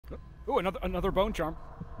Oh, another bone charm.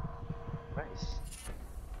 Nice.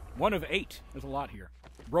 1 of 8. There's a lot here.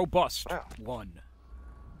 Robust. Wow. 1.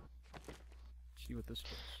 See what this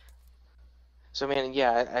was. So man,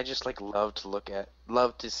 yeah, I just like love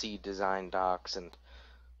to see design docs and,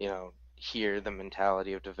 you know, hear the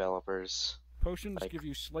mentality of developers. Potions Like, give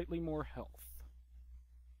you slightly more health.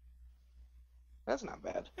 that's not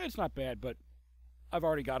bad. It's not bad, but I've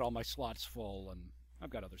already got all my slots full, and I've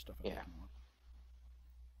got other stuff I Yeah. want.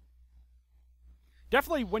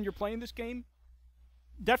 Definitely, when you're playing this game,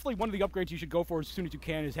 definitely one of the upgrades you should go for as soon as you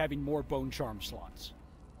can is having more bone charm slots.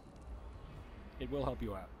 It will help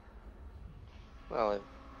you out. Well,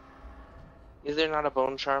 is there not a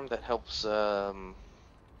bone charm that helps, like,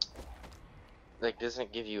 doesn't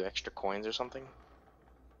it give you extra coins or something?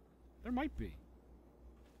 There might be.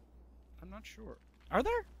 I'm not sure. Are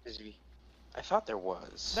there? I thought there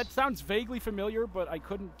was. That sounds vaguely familiar, but I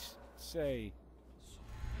couldn't say.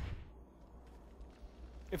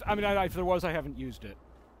 If there was, I haven't used it.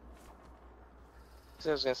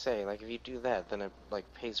 So I was gonna say, like, if you do that, then it,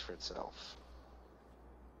 like, pays for itself.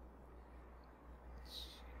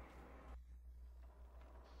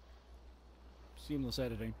 Seamless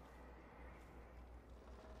editing.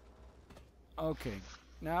 Okay,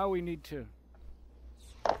 now we need to...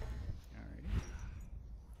 Alrighty.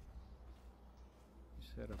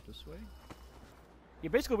 Set up this way. Yeah,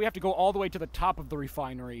 basically we have to go all the way to the top of the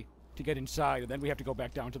refinery to get inside, and then we have to go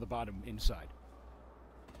back down to the bottom inside.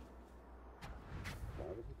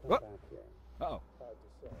 What? Uh-oh.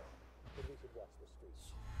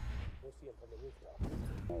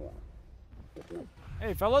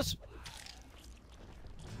 Hey, fellas.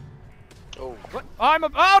 Oh. What? Oh,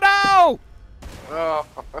 no! Oh.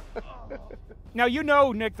 Now, you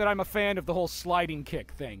know, Nick, that I'm a fan of the whole sliding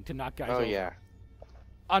kick thing to knock guys over. Oh, yeah.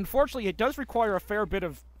 Unfortunately, it does require a fair bit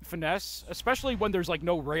of finesse, especially when there's, like,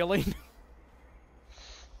 no railing.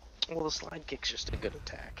 Well, the slide kick's just a good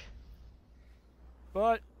attack.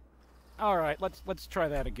 But, alright, let's try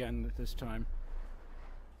that again this time.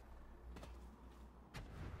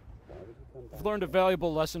 I've learned a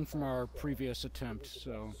valuable lesson from our previous attempt,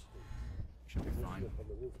 so should be fine.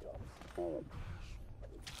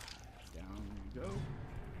 Down we go.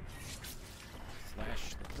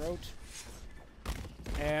 Slash the throat.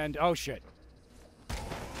 And, oh shit.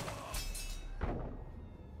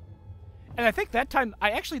 And I think that time,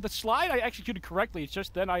 the slide I executed correctly, it's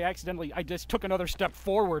just then I just took another step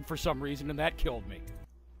forward for some reason, and that killed me.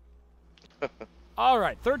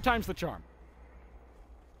 Alright, 3rd time's the charm.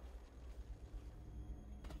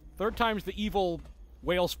 3rd time's the evil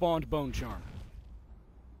whale-spawned bone charm.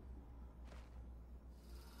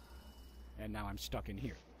 And now I'm stuck in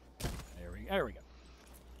here. There we go.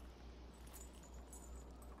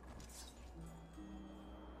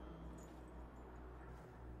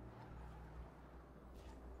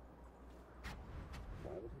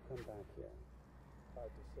 Why would you come back here? Hard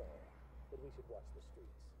to say, but we should watch the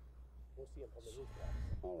streets. We'll see him from the rooftops.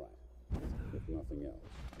 All right. If nothing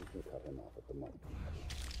else, we can cut him off at the mouth.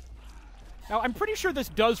 Now, I'm pretty sure this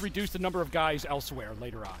does reduce the number of guys elsewhere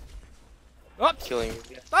later on. Oh! Killing.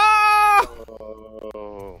 Ah!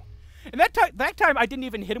 Oh. And that time I didn't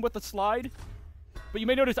even hit him with the slide. But you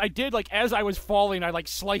may notice I did, like, as I was falling, I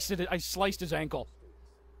sliced his ankle.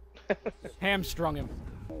 Hamstrung him.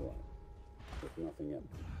 All right. If nothing else.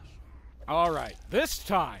 Alright, this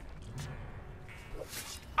time.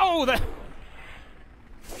 Oh, that...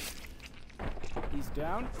 He's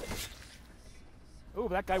down. Oh,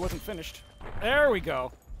 that guy wasn't finished. There we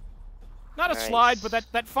go. Not a slide, but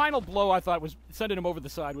that final blow I thought was sending him over the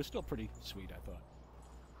side was still pretty sweet, I thought.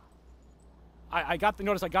 I got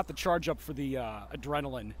the charge up for the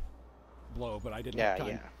adrenaline blow, but I didn't have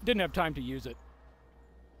time. Didn't have time to use it.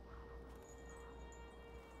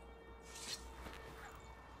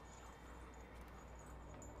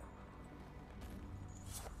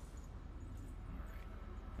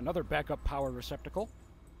 Another backup power receptacle.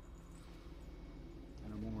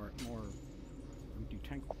 And a more empty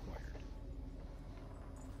tank required.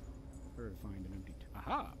 Where to find an empty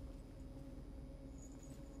aha!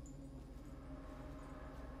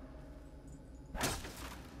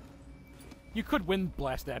 You could wind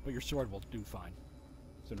blast that, but your sword will do fine.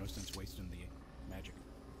 So no sense wasting the magic.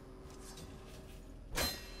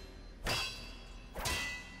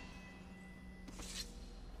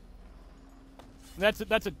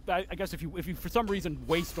 I guess if you for some reason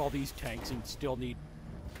waste all these tanks and still need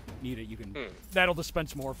it, you can that'll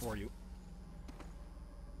dispense more for you.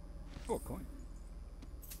 Oh, a coin.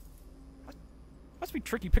 Must be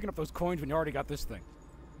tricky picking up those coins when you already got this thing.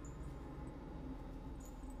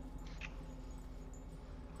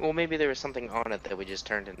 Well, maybe there was something on it that we just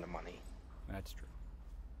turned into money. That's true.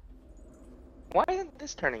 Why isn't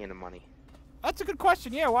this turning into money? That's a good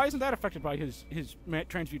question. Yeah, why isn't that affected by his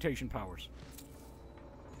transmutation powers?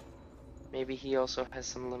 Maybe he also has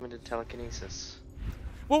some limited telekinesis.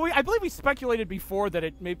 Well, I believe we speculated before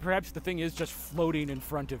that perhaps the thing is just floating in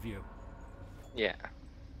front of you. Yeah.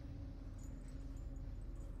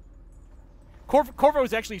 Corvo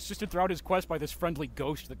is actually assisted throughout his quest by this friendly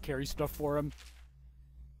ghost that carries stuff for him.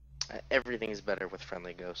 Everything is better with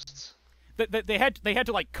friendly ghosts. They had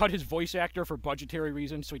to like cut his voice actor for budgetary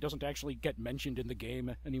reasons, so he doesn't actually get mentioned in the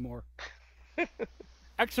game anymore.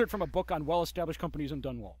 Excerpt from a book on well-established companies in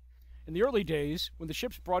Dunwall. In the early days, when the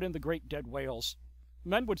ships brought in the great dead whales,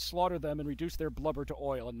 men would slaughter them and reduce their blubber to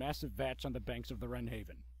oil in massive vats on the banks of the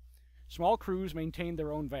Wrenhaven. Small crews maintained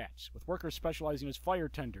their own vats, with workers specializing as fire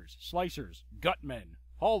tenders, slicers, gutmen,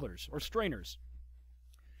 haulers, or strainers.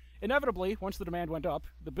 Inevitably, once the demand went up,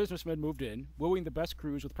 the businessmen moved in, wooing the best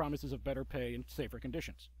crews with promises of better pay and safer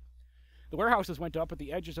conditions. The warehouses went up at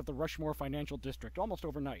the edges of the Rushmore financial district almost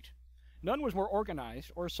overnight. None was more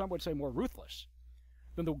organized, or some would say more ruthless,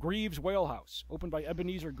 than the Greaves Whalehouse, opened by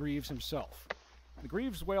Ebenezer Greaves himself. The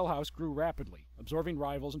Greaves Whalehouse grew rapidly, absorbing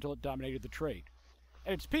rivals until it dominated the trade.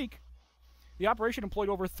 At its peak, the operation employed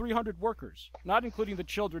over 300 workers, not including the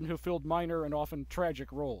children who filled minor and often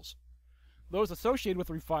tragic roles. Those associated with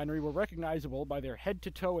the refinery were recognizable by their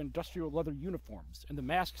head-to-toe industrial leather uniforms and the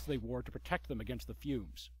masks they wore to protect them against the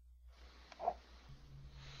fumes.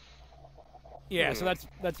 Yeah, so that's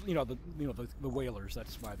the whalers.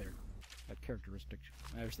 That's why they're that characteristic.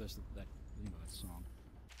 There's that song.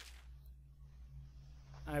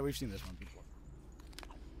 We've seen this one before.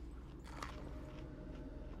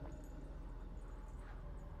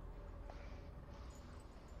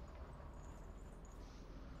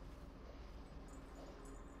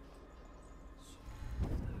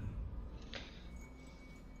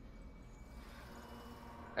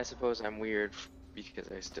 I suppose I'm weird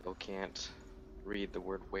because I still can't read the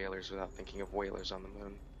word whalers without thinking of whalers on the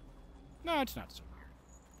moon. No, it's not so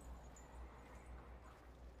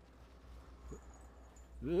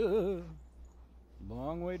weird.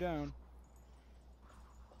 Long way down.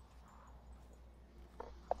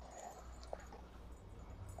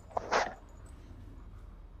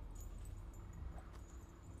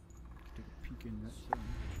 Take a peek in that zone.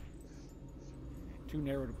 Too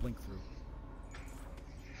narrow to blink through.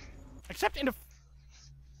 Except in a...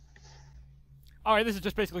 Alright, this is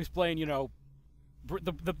just basically explaining,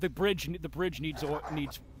 the bridge needs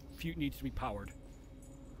to be powered.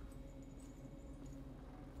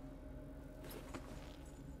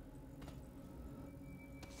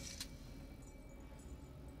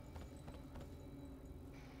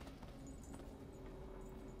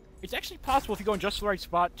 It's actually possible if you go in just the right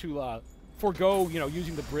spot to forego,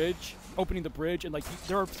 using the bridge, opening the bridge, and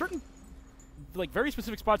there are certain very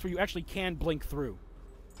specific spots where you actually can blink through.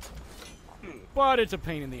 But it's a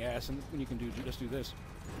pain in the ass, and when you can just do this.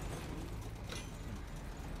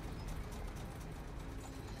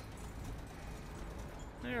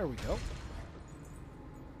 There we go.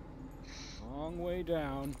 Long way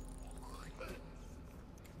down.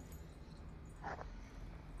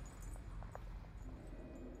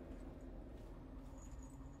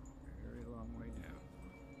 Very long way down.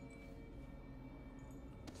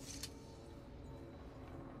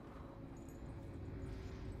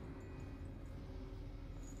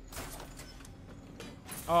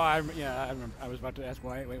 Oh, I remember. I was about to ask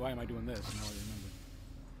why am I doing this? Now I remember.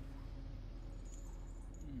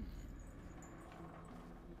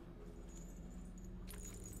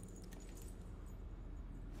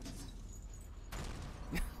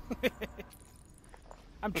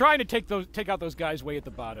 I'm trying to take out those guys way at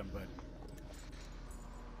the bottom, but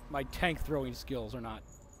my tank throwing skills are not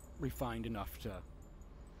refined enough to.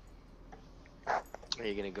 Are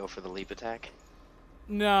you gonna go for the leap attack?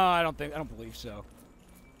 No, I don't believe so.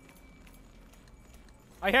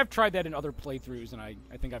 I have tried that in other playthroughs, and I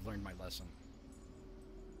think I've learned my lesson.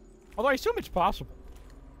 Although I assume it's possible.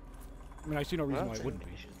 I mean, I see no reason why it wouldn't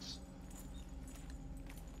be.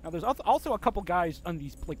 Now, there's also a couple guys on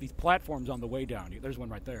these platforms on the way down. There's one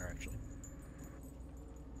right there, actually.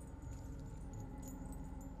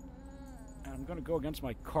 And I'm going to go against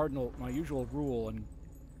my usual rule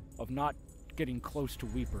of not getting close to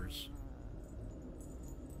Weepers.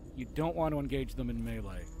 You don't want to engage them in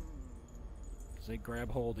melee. Because they grab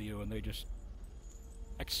hold of you and they just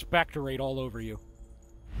expectorate all over you.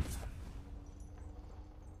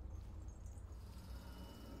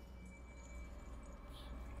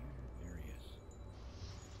 There he is.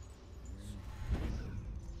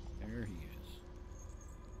 There he is.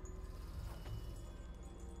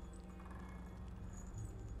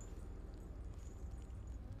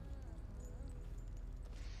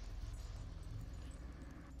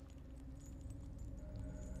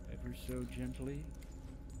 so gently.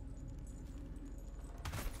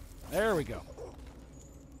 There we go.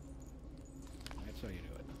 That's how you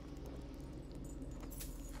do it.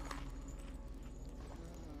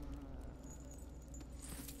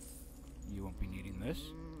 You won't be needing this.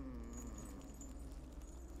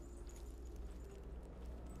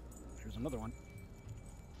 Here's another one.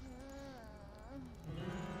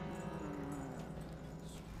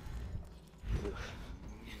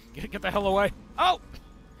 Get the hell away. Oh!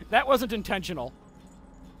 That wasn't intentional.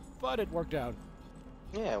 But it worked out.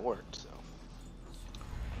 Yeah, it worked, so.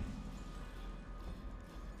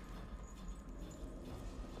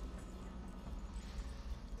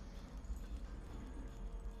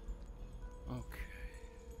 Okay.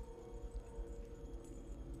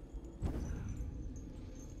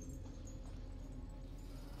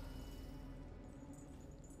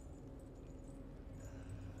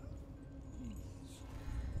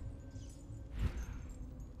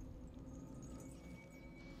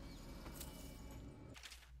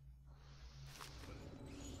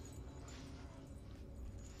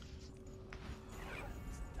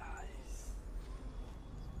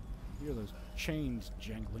 Hear those chains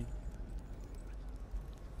jangling.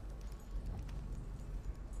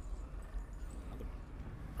 Another one.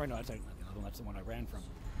 Or no, that's not another one. That's the one I ran from.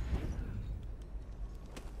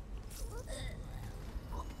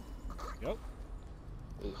 There we go.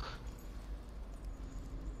 Oof.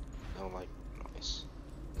 I don't like noise.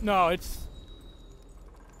 No, it's...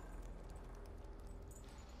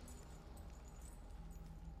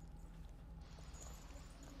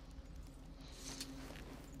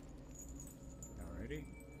 Alrighty.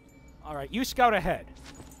 Alright, you scout ahead.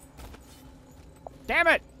 Damn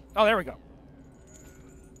it! Oh, there we go.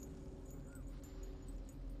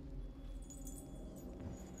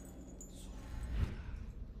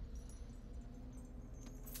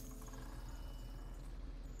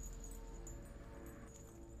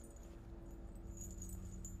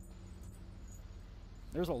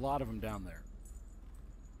 There's a lot of them down there.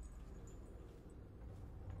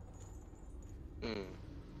 Mm.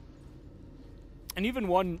 And even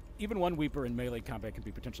one Weeper in melee combat can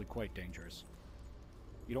be potentially quite dangerous.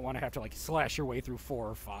 You don't want to have to like slash your way through 4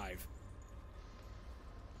 or 5.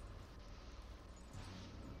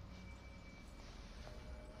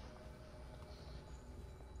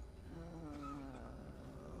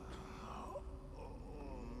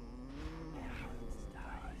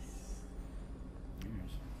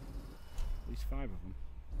 There's at least 5 of them.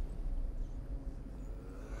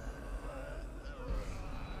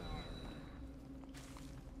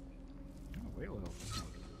 Oh, whale elf.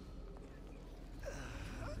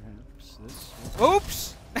 Perhaps this.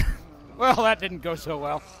 Oops! Well, that didn't go so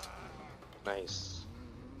well. Nice.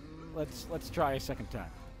 Let's try a second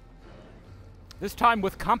time. This time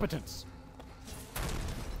with competence.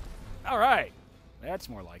 All right, that's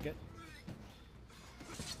more like it.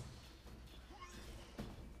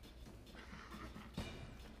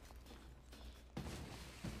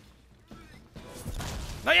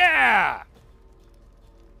 Oh yeah!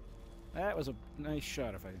 That was a nice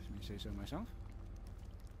shot, if I may say so myself.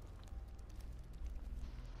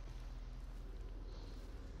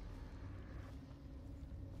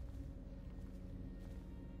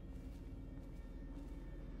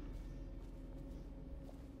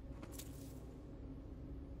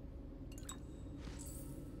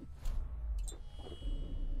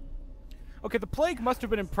 Okay, the plague must have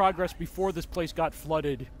been in progress before this place got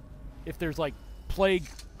flooded, if there's, like, plague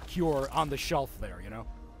cure on the shelf there, you know?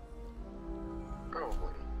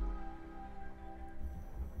 Probably.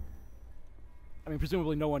 I mean,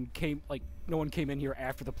 presumably no one came in here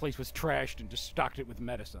after the place was trashed and just stocked it with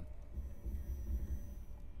medicine.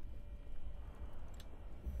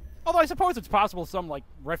 Although I suppose it's possible some, like,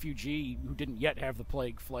 refugee who didn't yet have the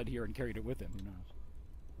plague fled here and carried it with him, who knows?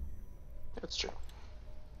 That's true.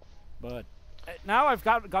 But now I've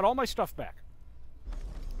got all my stuff back.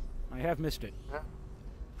 I have missed it. Huh?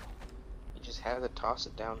 You just had to toss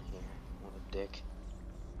it down here. What a dick.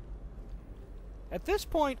 At this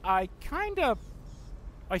point, my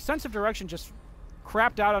sense of direction just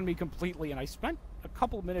crapped out on me completely, and I spent a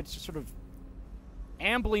couple minutes just sort of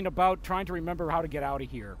ambling about trying to remember how to get out of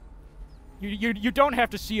here. You don't have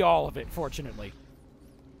to see all of it, fortunately.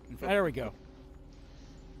 There we go.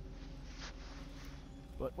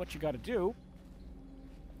 But what you got to do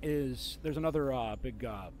is there's another big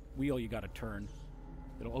wheel you got to turn.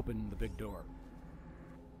 It'll open the big door.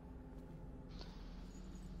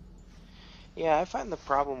 Yeah, I find the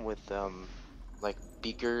problem with like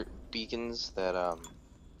beacons that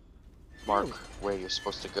mark where you're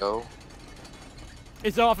supposed to go.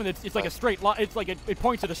 It's often it's like a straight line. It's like it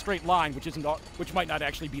points at a straight line, which might not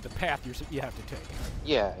actually be the path you have to take.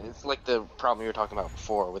 Yeah, it's like the problem you were talking about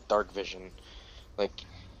before with dark vision. Like,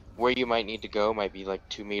 where you might need to go might be like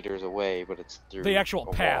 2 meters away, but it's through The actual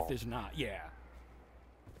a path wall. is not. Yeah.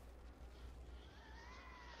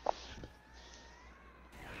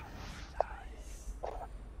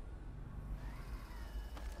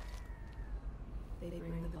 They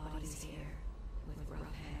bring the bodies here with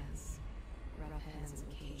rough hands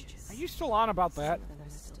in cages. Are you still on about that? Some of them are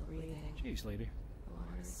still breathing. Jeez, lady. The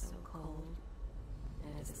water is so cold,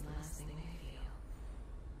 and it's the last thing they feel.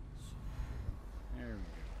 There we go.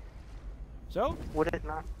 So? Would it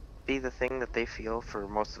not be the thing that they feel for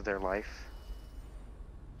most of their life?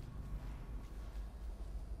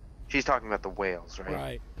 She's talking about the whales, right?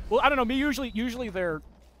 Right. Well, I don't know. Usually they're.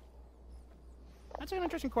 That's an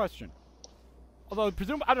interesting question. Although,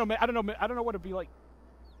 presumably, I don't know what it'd be like.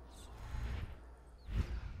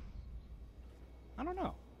 I don't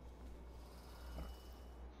know.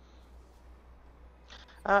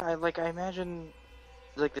 I imagine,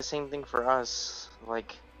 like, the same thing for us.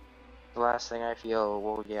 Like, the last thing I feel,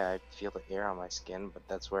 well, yeah, I feel the air on my skin, but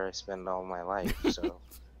that's where I spend all my life, so it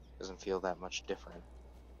doesn't feel that much different.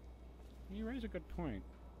 You raise a good point.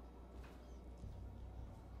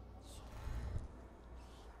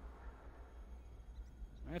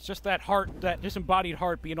 It's just that disembodied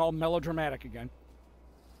heart being all melodramatic again.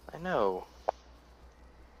 I know.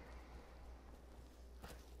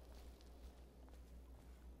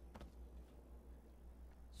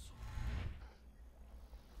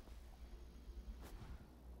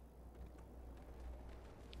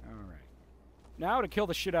 Alright. Now to kill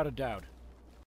the shit out of Dowd.